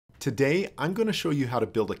Today, I'm going to show you how to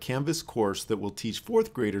build a Canvas course that will teach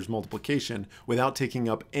fourth graders multiplication without taking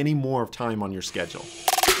up any more time on your schedule.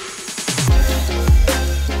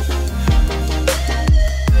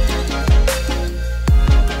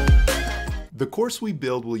 The course we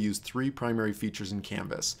build will use three primary features in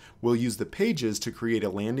Canvas. We'll use the pages to create a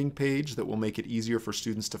landing page that will make it easier for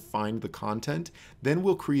students to find the content. Then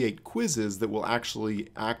we'll create quizzes that will actually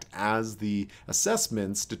act as the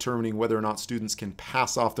assessments, determining whether or not students can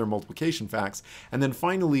pass off their multiplication facts. And then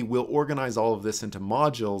finally, we'll organize all of this into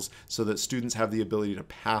modules so that students have the ability to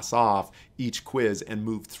pass off each quiz and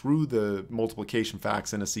move through the multiplication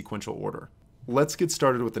facts in a sequential order. Let's get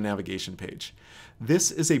started with the navigation page.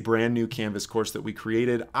 This is a brand new Canvas course that we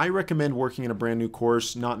created. I recommend working in a brand new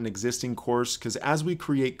course, not an existing course, because as we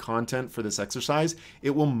create content for this exercise,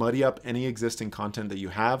 it will muddy up any existing content that you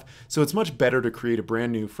have. So it's much better to create a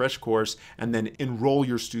brand new, fresh course and then enroll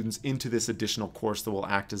your students into this additional course that will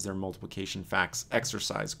act as their multiplication facts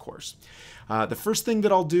exercise course. The first thing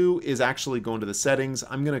that I'll do is actually go into the settings.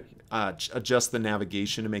 I'm going to adjust the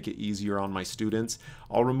navigation to make it easier on my students.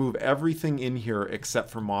 I'll remove everything in here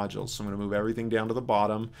except for modules. So I'm going to move everything down to the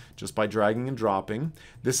bottom just by dragging and dropping.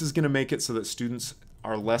 This is going to make it so that students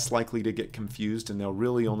are less likely to get confused and they'll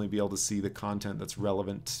really only be able to see the content that's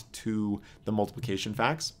relevant to the multiplication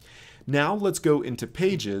facts. Now let's go into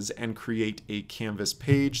pages and create a Canvas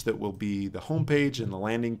page that will be the home page and the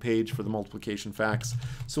landing page for the multiplication facts.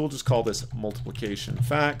 So we'll just call this multiplication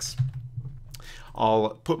facts.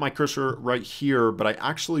 I'll put my cursor right here, but I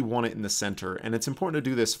actually want it in the center. And it's important to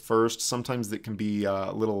do this first. Sometimes it can be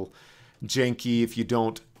a little janky if you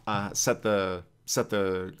don't set the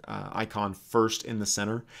icon first in the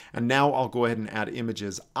center. And now I'll go ahead and add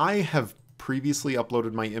images. I have previously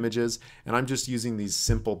uploaded my images and I'm just using these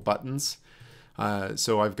simple buttons.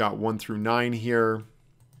 So I've got 1 through 9 here.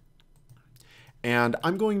 And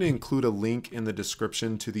I'm going to include a link in the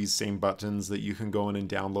description to these same buttons that you can go in and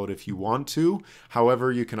download if you want to.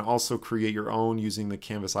 However, you can also create your own using the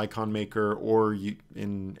Canvas icon maker or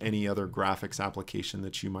in any other graphics application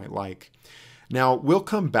that you might like. Now, we'll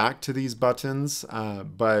come back to these buttons,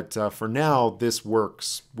 but for now, this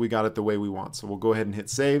works. We got it the way we want. So we'll go ahead and hit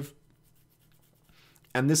save.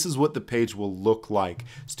 And this is what the page will look like.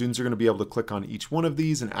 Students are going to be able to click on each one of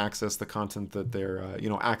these and access the content that they're,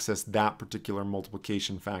 access that particular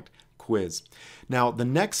multiplication fact quiz. Now, the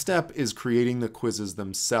next step is creating the quizzes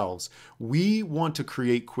themselves. We want to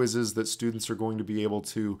create quizzes that students are going to be able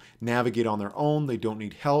to navigate on their own. They don't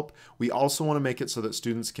need help. We also want to make it so that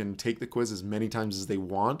students can take the quiz as many times as they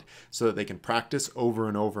want so that they can practice over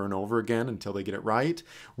and over and over again until they get it right.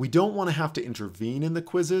 We don't want to have to intervene in the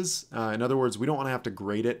quizzes. In other words, we don't want to have to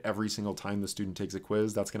grade it every single time the student takes a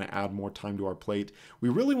quiz. That's going to add more time to our plate. We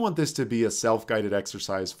really want this to be a self-guided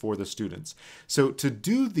exercise for the students. So to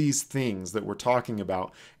do these things that we're talking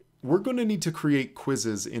about, we're going to need to create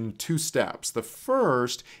quizzes in 2 steps. The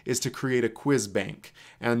first is to create a quiz bank.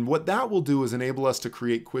 And what that will do is enable us to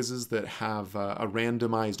create quizzes that have a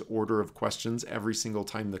randomized order of questions every single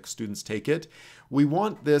time the students take it. We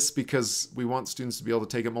want this because we want students to be able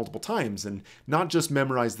to take it multiple times and not just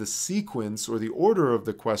memorize the sequence or the order of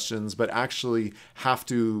the questions, but actually have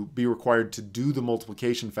to be required to do the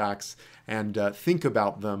multiplication facts and think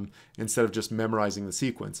about them instead of just memorizing the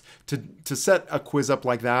sequence. To set a quiz up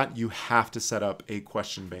like that, you have to set up a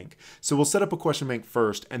question bank. So we'll set up a question bank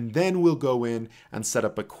first, and then we'll go in and set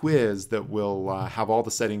up a quiz that will have all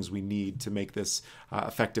the settings we need to make this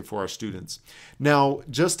effective for our students. Now,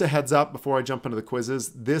 just a heads up before I jump into the quizzes,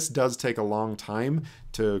 this does take a long time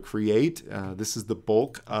to create. This is the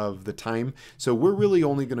bulk of the time. So we're really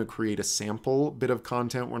only going to create a sample bit of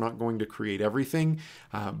content. We're not going to create everything,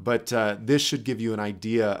 but this should give you an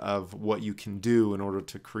idea of what you can do in order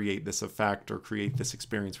to create this effect or create this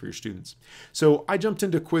experience for your students. So I jumped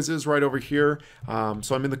into quizzes right over here.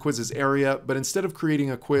 So I'm in the quizzes area, but instead of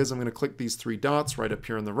creating a quiz, I'm going to click these 3 dots right up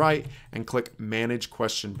here on the right and click Manage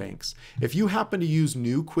Question Banks. If you happen to use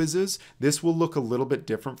new quizzes, this will look a little bit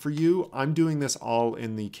different for you. I'm doing this all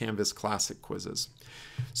in the Canvas Classic quizzes.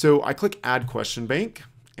 So I click Add Question Bank,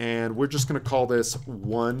 and we're just going to call this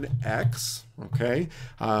 1x, okay?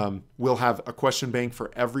 We'll have a question bank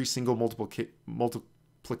for every single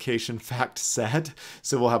multiplication fact set.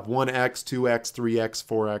 So we'll have 1x, 2x, 3x,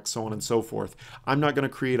 4x, so on and so forth. I'm not going to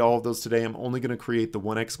create all of those today. I'm only going to create the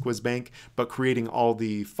 1x quiz bank, but creating all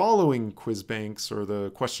the following quiz banks or the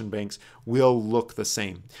question banks will look the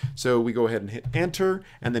same. So we go ahead and hit enter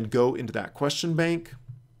and then go into that question bank.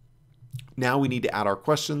 Now we need to add our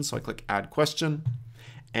questions. So I click Add Question.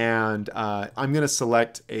 And I'm going to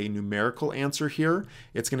select a numerical answer here.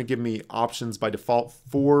 It's going to give me options by default,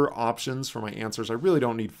 4 options for my answers. I really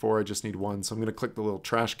don't need 4, I just need 1. So I'm going to click the little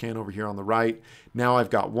trash can over here on the right. Now I've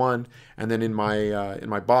got 1, and then in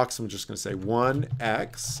my box, I'm just going to say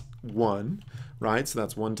 1x 1. Right, so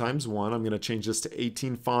that's 1 times 1. I'm going to change this to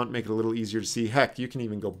 18 font, make it a little easier to see. Heck, you can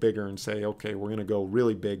even go bigger and say, okay, we're going to go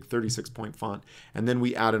really big, 36-point font. And then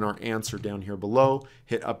we add in our answer down here below,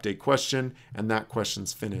 hit update question, and that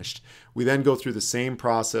question's finished. We then go through the same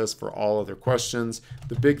process for all other questions.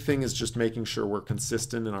 The big thing is just making sure we're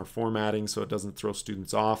consistent in our formatting so it doesn't throw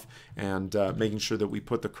students off, and making sure that we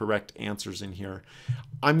put the correct answers in here.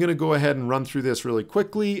 I'm going to go ahead and run through this really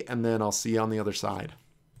quickly, and then I'll see you on the other side.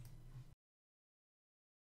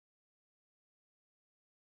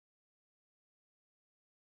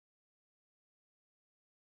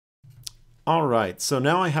 All right, so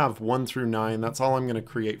now I have 1 through 9. That's all I'm going to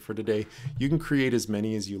create for today. You can create as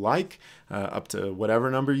many as you like, up to whatever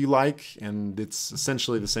number you like, and it's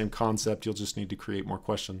essentially the same concept. You'll just need to create more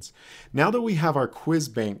questions. Now that we have our quiz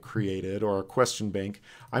bank created, or our question bank,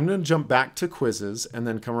 I'm going to jump back to quizzes and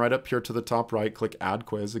then come right up here to the top right, click Add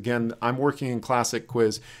Quiz. Again, I'm working in Classic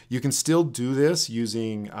Quiz. You can still do this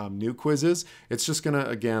using new quizzes. It's just going to,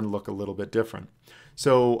 again, look a little bit different.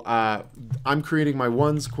 So I'm creating my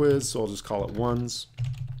ones quiz, so I'll just call it ones.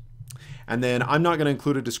 And then I'm not going to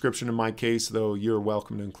include a description in my case, though you're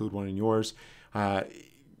welcome to include one in yours.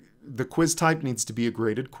 The quiz type needs to be a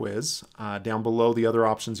graded quiz. Down below, the other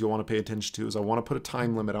options you'll want to pay attention to is I want to put a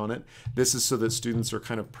time limit on it. This is so that students are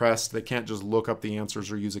kind of pressed. They can't just look up the answers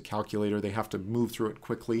or use a calculator. They have to move through it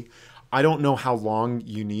quickly. I don't know how long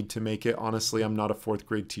you need to make it. Honestly, I'm not a 4th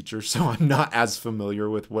grade teacher, so I'm not as familiar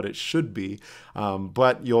with what it should be.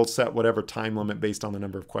 But you'll set whatever time limit based on the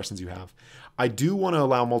number of questions you have. I do want to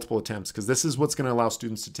allow multiple attempts because this is what's going to allow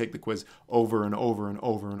students to take the quiz over and over and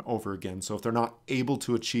over and over again. So if they're not able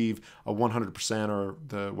to achieve a 100% or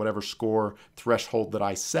the whatever score threshold that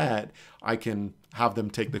I set, I can have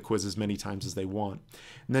them take the quiz as many times as they want.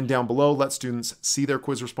 And then down below, let students see their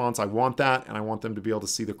quiz response. I want that, and I want them to be able to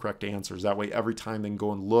see the correct answers. That way, every time they can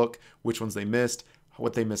go and look which ones they missed,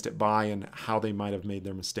 what they missed it by, and how they might have made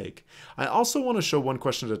their mistake. I also want to show one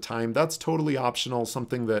question at a time. That's totally optional,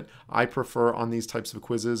 something that I prefer on these types of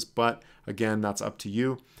quizzes, but again, that's up to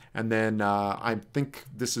you. And then I think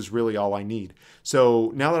this is really all I need.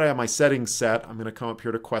 So now that I have my settings set, I'm going to come up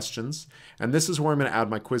here to questions, and this is where I'm going to add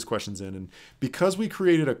my quiz questions in. And because we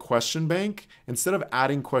created a question bank, instead of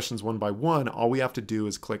adding questions one by one, all we have to do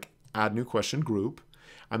is click Add New Question Group.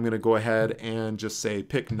 I'm going to go ahead and just say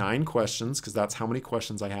pick 9 questions because that's how many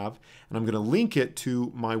questions I have. And I'm going to link it to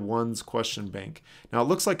my ones question bank. Now it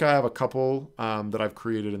looks like I have a couple that I've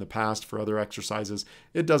created in the past for other exercises.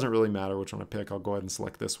 It doesn't really matter which one I pick. I'll go ahead and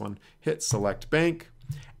select this one. Hit Select Bank.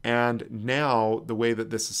 And now the way that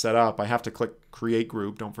this is set up, I have to click Create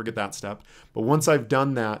Group. Don't forget that step. But once I've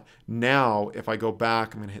done that, now if I go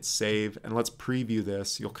back, I'm going to hit Save. And let's preview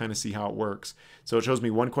this. You'll kind of see how it works. So it shows me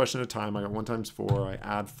one question at a time. I got 1 times 4. I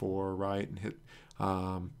add 4, right? And hit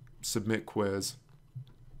Submit Quiz.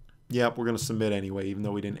 Yep, we're going to submit anyway, even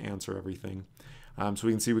though we didn't answer everything. So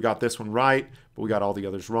we can see we got this one right, but we got all the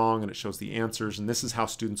others wrong, and it shows the answers. And this is how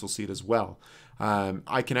students will see it as well.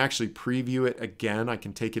 I can actually preview it again. I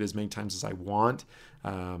can take it as many times as I want,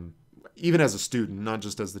 even as a student, not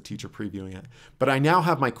just as the teacher previewing it. But I now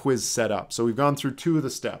have my quiz set up. So we've gone through 2 of the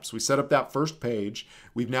steps. We set up that first page.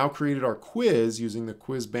 We've now created our quiz using the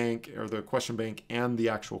quiz bank or the question bank and the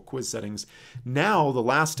actual quiz settings. Now the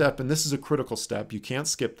last step, and this is a critical step, you can't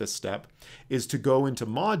skip this step, is to go into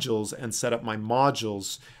modules and set up my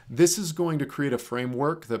modules. This is going to create a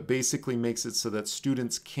framework that basically makes it so that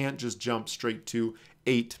students can't just jump straight to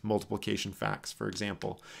 8 multiplication facts, for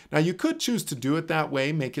example. Now you could choose to do it that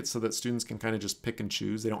way, make it so that students can kind of just pick and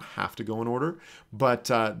choose. They don't have to go in order, but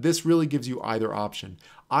this really gives you either option.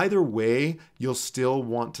 Either way, you'll still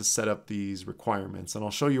want to set up these requirements, and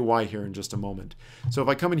I'll show you why here in just a moment. So if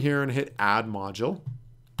I come in here and hit Add Module,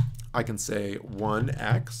 I can say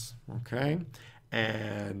 1x, okay,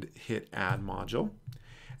 and hit Add Module.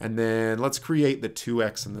 And then let's create the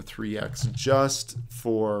 2x and the 3x just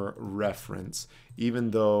for reference,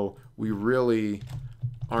 even though we really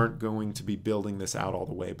aren't going to be building this out all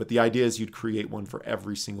the way. But the idea is you'd create one for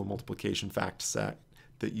every single multiplication fact set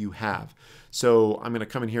that you have. So I'm going to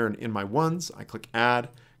come in here and in my ones, I click Add.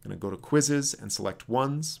 I'm going to go to Quizzes and select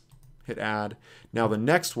ones. Hit Add. Now the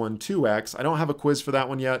next one, 2x, I don't have a quiz for that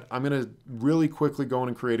one yet. I'm going to really quickly go in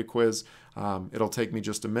and create a quiz. It'll take me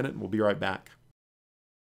just a minute, and we'll be right back.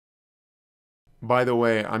 By the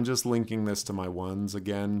way, I'm just linking this to my ones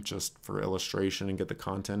again, just for illustration and get the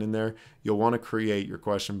content in there. You'll want to create your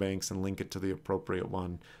question banks and link it to the appropriate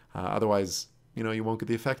one. Otherwise, you won't get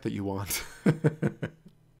the effect that you want.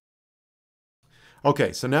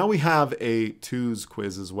 Okay, so now we have a twos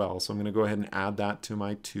quiz as well. So I'm going to go ahead and add that to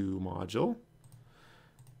my two module.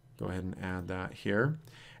 Go ahead and add that here.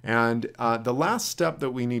 And the last step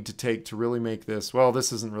that we need to take to really make this, well,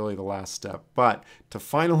 this isn't really the last step, but to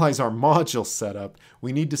finalize our module setup,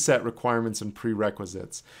 we need to set requirements and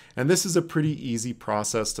prerequisites. And this is a pretty easy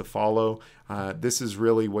process to follow. This is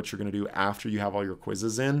really what you're going to do after you have all your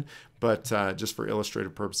quizzes in, but just for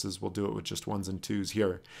illustrative purposes, we'll do it with just ones and twos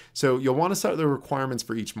here. So you'll want to set the requirements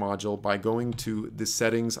for each module by going to the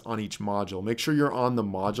settings on each module. Make sure you're on the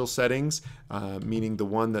module settings, meaning the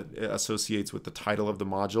one that associates with the title of the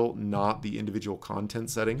module, not the individual content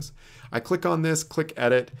settings. I click on this, click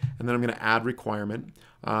edit, and then I'm going to add requirement.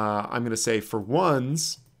 I'm going to say for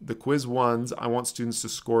ones, the quiz ones, I want students to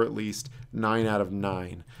score at least 9 out of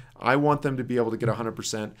 9. I want them to be able to get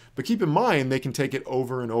 100%, but keep in mind they can take it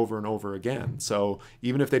over and over and over again. So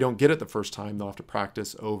even if they don't get it the first time, they'll have to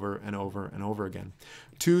practice over and over and over again.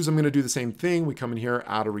 Twos, I'm going to do the same thing. We come in here,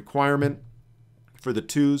 add a requirement. For the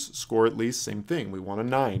twos, score at least, same thing. We want a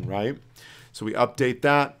 9, right? So we update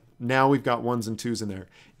that. Now we've got ones and twos in there.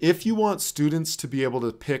 If you want students to be able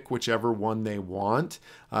to pick whichever one they want,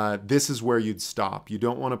 this is where you'd stop. You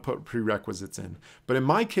don't want to put prerequisites in. But in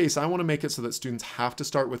my case, I want to make it so that students have to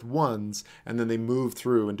start with ones and then they move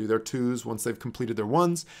through and do their twos once they've completed their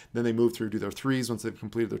ones. Then they move through, do their threes once they've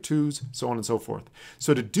completed their twos, so on and so forth.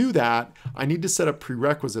 So to do that, I need to set up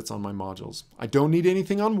prerequisites on my modules. I don't need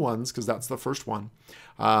anything on ones because that's the first one.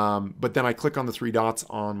 But then I click on the three dots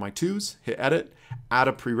on my twos, hit edit, add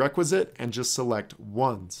a prerequisite, and just select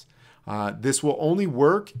ones. This will only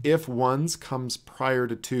work if ones comes prior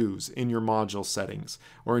to twos in your module settings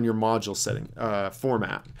or in your module setting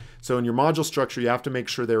format. So in your module structure, you have to make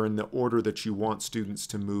sure they're in the order that you want students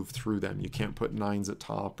to move through them. You can't put 9s at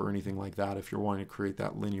top or anything like that if you're wanting to create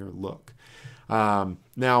that linear look.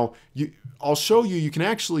 Now, I'll show you, you can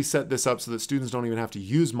actually set this up so that students don't even have to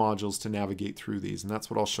use modules to navigate through these, and that's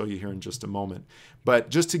what I'll show you here in just a moment. But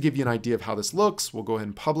just to give you an idea of how this looks, we'll go ahead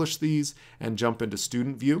and publish these and jump into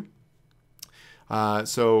student view.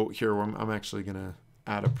 So here I'm actually going to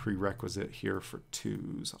add a prerequisite here for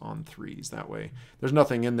twos on threes. That way there's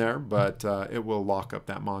nothing in there, but it will lock up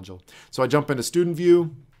that module. So I jump into student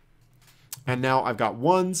view. And now I've got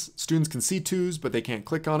ones. Students can see twos, but they can't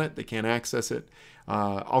click on it. They can't access it.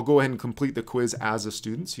 I'll go ahead and complete the quiz as a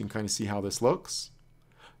student so you can kind of see how this looks.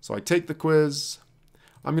 So I take the quiz.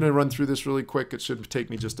 I'm going to run through this really quick. It should take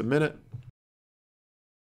me just a minute.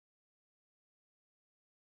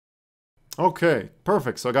 Okay,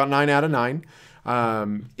 perfect. So I got 9 out of 9.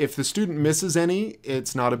 If the student misses any,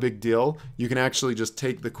 it's not a big deal. You can actually just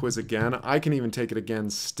take the quiz again. I can even take it again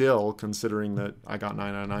still, considering that I got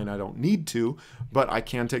 9 out of 9. I don't need to, but I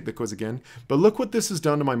can take the quiz again. But look what this has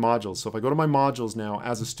done to my modules. So if I go to my modules now,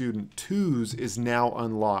 as a student, twos is now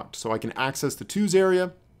unlocked. So I can access the twos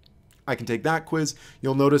area. I can take that quiz.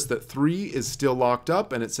 You'll notice that 3 is still locked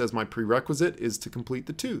up and it says my prerequisite is to complete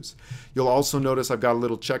the twos. You'll also notice I've got a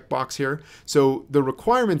little checkbox here. So the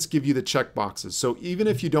requirements give you the checkboxes. So even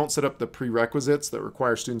if you don't set up the prerequisites that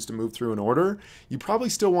require students to move through an order, you probably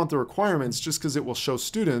still want the requirements just because it will show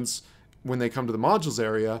students when they come to the modules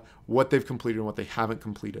area what they've completed and what they haven't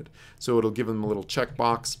completed. So it'll give them a little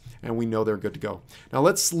checkbox and we know they're good to go. Now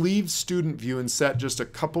let's leave student view and set just a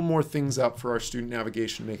couple more things up for our student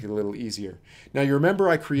navigation to make it a little easier. Now you remember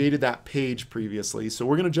I created that page previously, so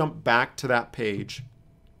we're going to jump back to that page.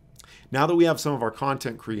 Now that we have some of our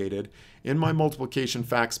content created, in my multiplication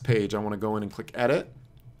facts page, I want to go in and click edit.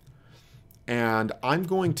 And I'm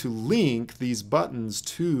going to link these buttons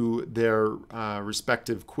to their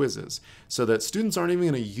respective quizzes so that students aren't even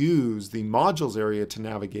going to use the modules area to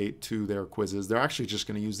navigate to their quizzes. They're actually just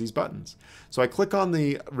going to use these buttons. So I click on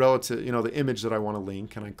the relative, the image that I want to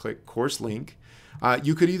link, and I click course link.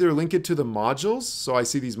 You could either link it to the modules. So I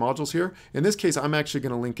see these modules here. In this case, I'm actually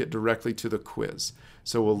going to link it directly to the quiz.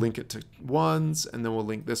 So we'll link it to ones, and then we'll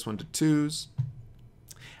link this one to twos.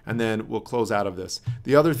 And then we'll close out of this.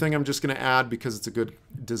 The other thing I'm just going to add, because it's a good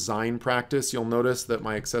design practice, you'll notice that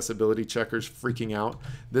my accessibility checker's freaking out.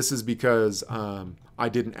 This is because I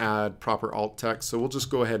didn't add proper alt text, so we'll just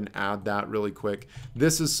go ahead and add that really quick.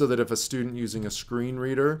 This is so that if a student using a screen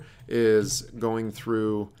reader is going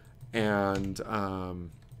through and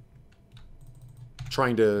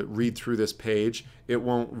trying to read through this page, it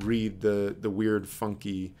won't read the weird,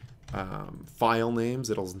 funky file names.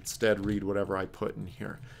 It'll instead read whatever I put in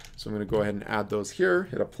here. So I'm going to go ahead and add those here,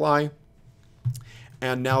 hit apply.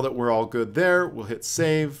 And now that we're all good there, we'll hit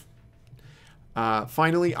save.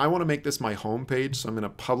 Finally, I want to make this my home page, so I'm going to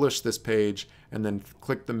publish this page and then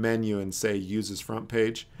click the menu and say use as front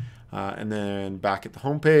page. And then back at the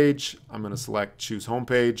home page, I'm going to select choose home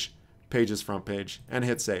page, pages front page, and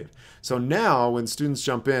hit save. So now when students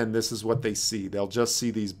jump in, this is what they see. They'll just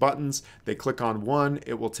see these buttons. They click on one,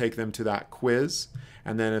 it will take them to that quiz.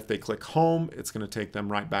 And then if they click home, it's going to take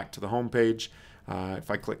them right back to the home page. If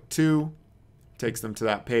I click 2, takes them to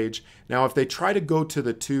that page. Now, if they try to go to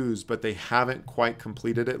the 2s, but they haven't quite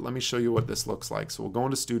completed it, let me show you what this looks like. So we'll go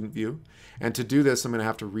into student view. And to do this, I'm going to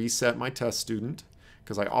have to reset my test student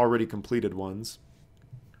because I already completed ones.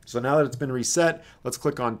 So now that it's been reset, let's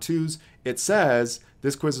click on 2s. It says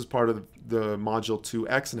this quiz is part of the module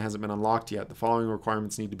 2X and hasn't been unlocked yet. The following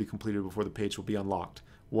requirements need to be completed before the page will be unlocked.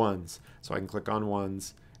 1s. So I can click on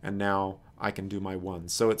 1s, and now I can do my 1s.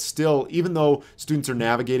 So it's still, even though students are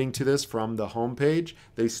navigating to this from the home page,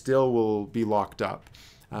 they still will be locked up.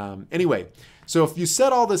 Anyway, so if you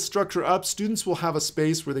set all this structure up, students will have a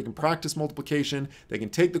space where they can practice multiplication. They can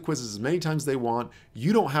take the quizzes as many times as they want.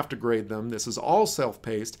 You don't have to grade them. This is all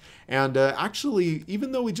self-paced. And actually,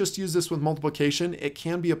 even though we just use this with multiplication, it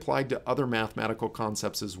can be applied to other mathematical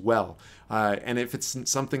concepts as well. And if it's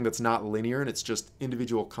something that's not linear and it's just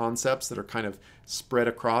individual concepts that are kind of spread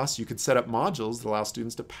across, you could set up modules that allow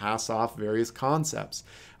students to pass off various concepts.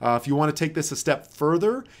 If you want to take this a step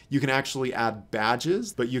further, you can actually add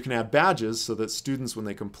badges, but you can add badges so that students, when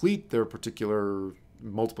they complete their particular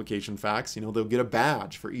multiplication facts, they'll get a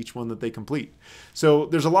badge for each one that they complete. So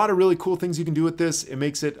there's a lot of really cool things you can do with this. It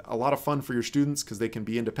makes it a lot of fun for your students because they can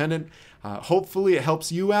be independent. Hopefully it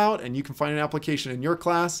helps you out and you can find an application in your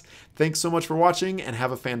class. Thanks so much for watching and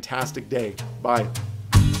have a fantastic day. Bye.